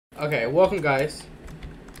Okay, welcome guys.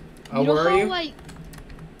 You know Where are how, you? like,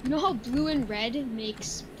 you know how blue and red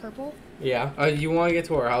makes purple? Yeah. You want to get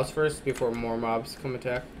to our house first before more mobs come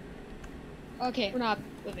attack? Okay, we're not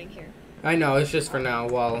living here. I know, it's just for now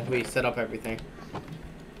while we set up everything.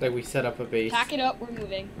 Like we set up a base. Pack it up, we're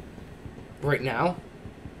moving. Right now?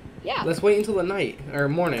 Yeah. Let's wait until the night or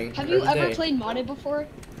morning. Have or you the ever day. played modded before?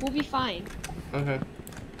 We'll be fine. Okay.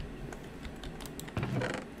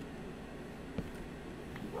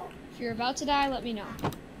 If you're about to die, let me know.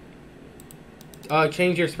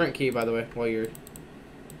 Change your sprint key by the way while you're.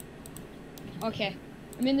 Okay.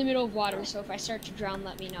 I'm in the middle of water, so if I start to drown,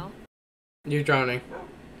 let me know. You're drowning.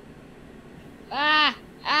 Ah!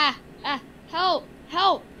 Ah! Ah! Help!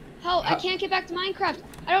 Help! Help! I can't get back to Minecraft.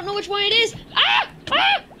 I don't know which one it is. Ah!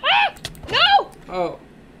 Ah! Ah! No! Oh.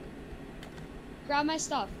 Grab my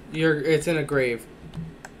stuff. It's in a grave.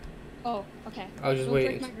 Oh, okay. I was just Don't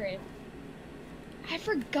waiting. break my grave. I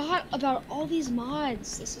forgot about all these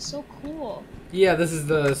mods. This is so cool. Yeah, this is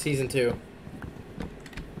the season 2.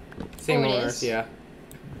 Same Oh, it owners, is? yeah.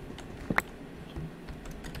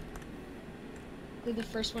 Did the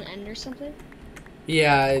first one end or something?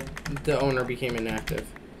 Yeah, the owner became inactive.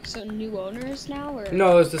 So new owners now, or?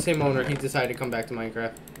 No, it's the same owner. He decided to come back to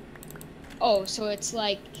Minecraft. Oh, so it's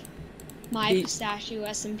like my He- pistachio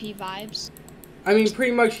SMP vibes. I mean,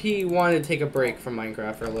 pretty much he wanted to take a break from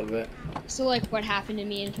Minecraft for a little bit. So like what happened to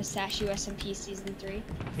me in Pistachio SMP Season 3,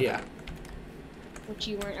 Yeah, which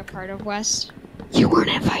you weren't a part of, West. You weren't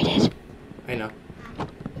invited. I know.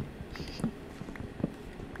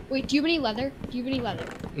 Wait, do you have any leather? Do you have any leather?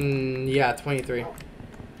 Yeah, 23.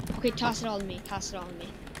 Okay, toss it all to me. Toss it all to me.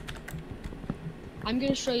 I'm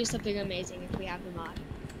gonna show you something amazing if we have the mod.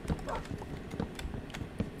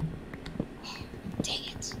 Dang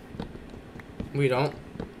it. We don't.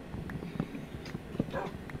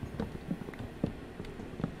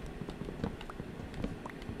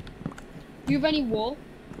 Do you have any wool?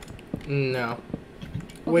 No.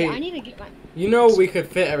 Okay, Wait, I need to get my... you know we could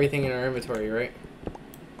fit everything in our inventory, right?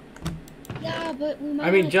 Yeah, but we might...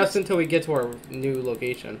 I mean, wanna just put- until we get to our new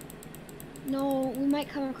location. No, we might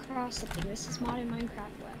come across something. This is modded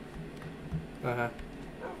Minecraft web. Uh-huh.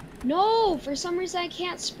 No, for some reason I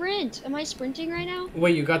can't sprint. Am I sprinting right now?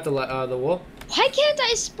 Wait, you got the wool? Why can't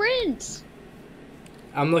I sprint?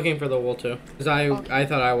 I'm looking for the wool too. Because Okay. I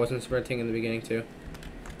thought I wasn't sprinting in the beginning too.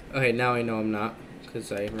 Okay, now I know I'm not.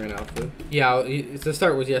 Because I ran out of food. Yeah, the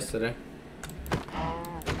start was yesterday.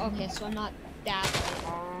 Okay, so I'm not that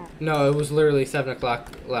late. No, it was literally 7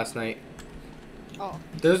 o'clock last night. Oh.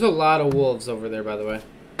 There's a lot of wolves over there, by the way.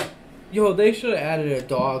 Yo, they should have added a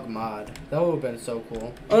dog mod. That would have been so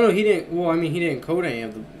cool. Oh, no, he didn't. Well, I mean, he didn't code any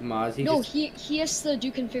of the mods. He has to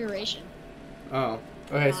do configuration Oh.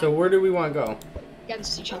 Okay, so where do we want to go?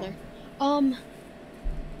 against each other. Oh,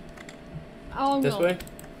 This no. way?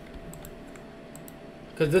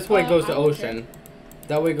 Because this way goes to I don't care. ocean.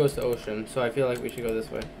 That way goes to ocean, so I feel like we should go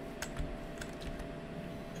this way.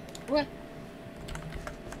 What?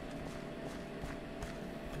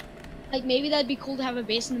 Like, maybe that'd be cool to have a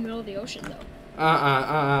base in the middle of the ocean, though.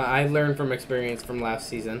 I learned from experience from last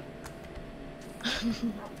season.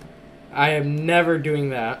 I am never doing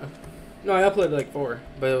that. No, I uploaded like 4,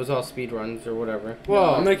 but it was all speed runs or whatever.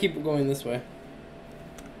 Whoa, I'm gonna keep going this way.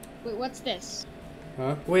 Wait, what's this?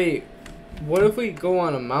 Huh? Wait, what if we go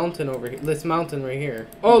on a mountain over here? This mountain right here.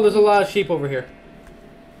 Oh, there's a lot of sheep over here.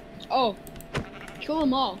 Oh, kill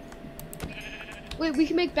them all. Wait, we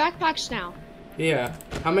can make backpacks now. Yeah.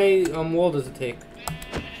 How many wool does it take?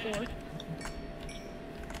 4.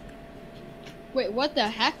 Wait, what the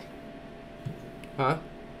heck? Huh?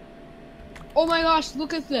 Oh my gosh,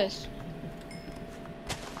 look at this.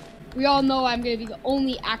 We all know I'm gonna be the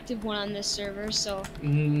only active one on this server, so...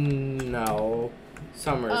 No.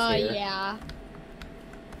 Summer's here. Yeah.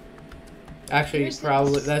 Actually, Here's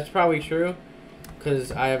probably this. that's probably true,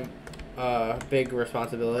 because I have a big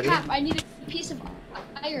responsibility Crap, I need a piece of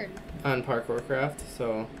iron. on parkour craft.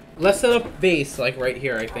 So let's set up base like right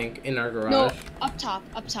here. I think in our garage. No, up top,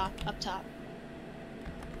 up top, up top.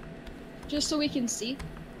 Just so we can see.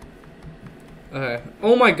 Okay.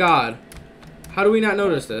 Oh my God! How do we not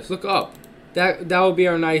notice this? Look up. That would be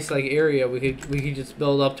our nice like area. We could just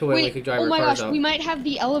build up to it. And we could drive oh our my cars gosh, out. we might have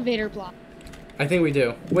the elevator block. I think we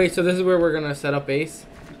do. Wait, so this is where we're gonna set up base?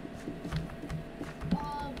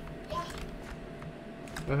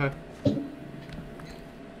 Yeah.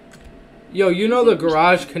 Yo, you know the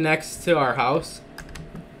garage connects to our house?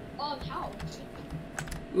 How?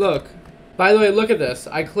 Look. By the way, look at this.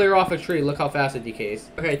 I clear off a tree. Look how fast it decays.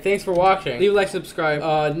 Okay, thanks for watching. Leave a like,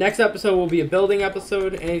 subscribe. Next episode will be a building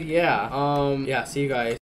episode, and yeah. Yeah, see you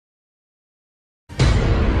guys.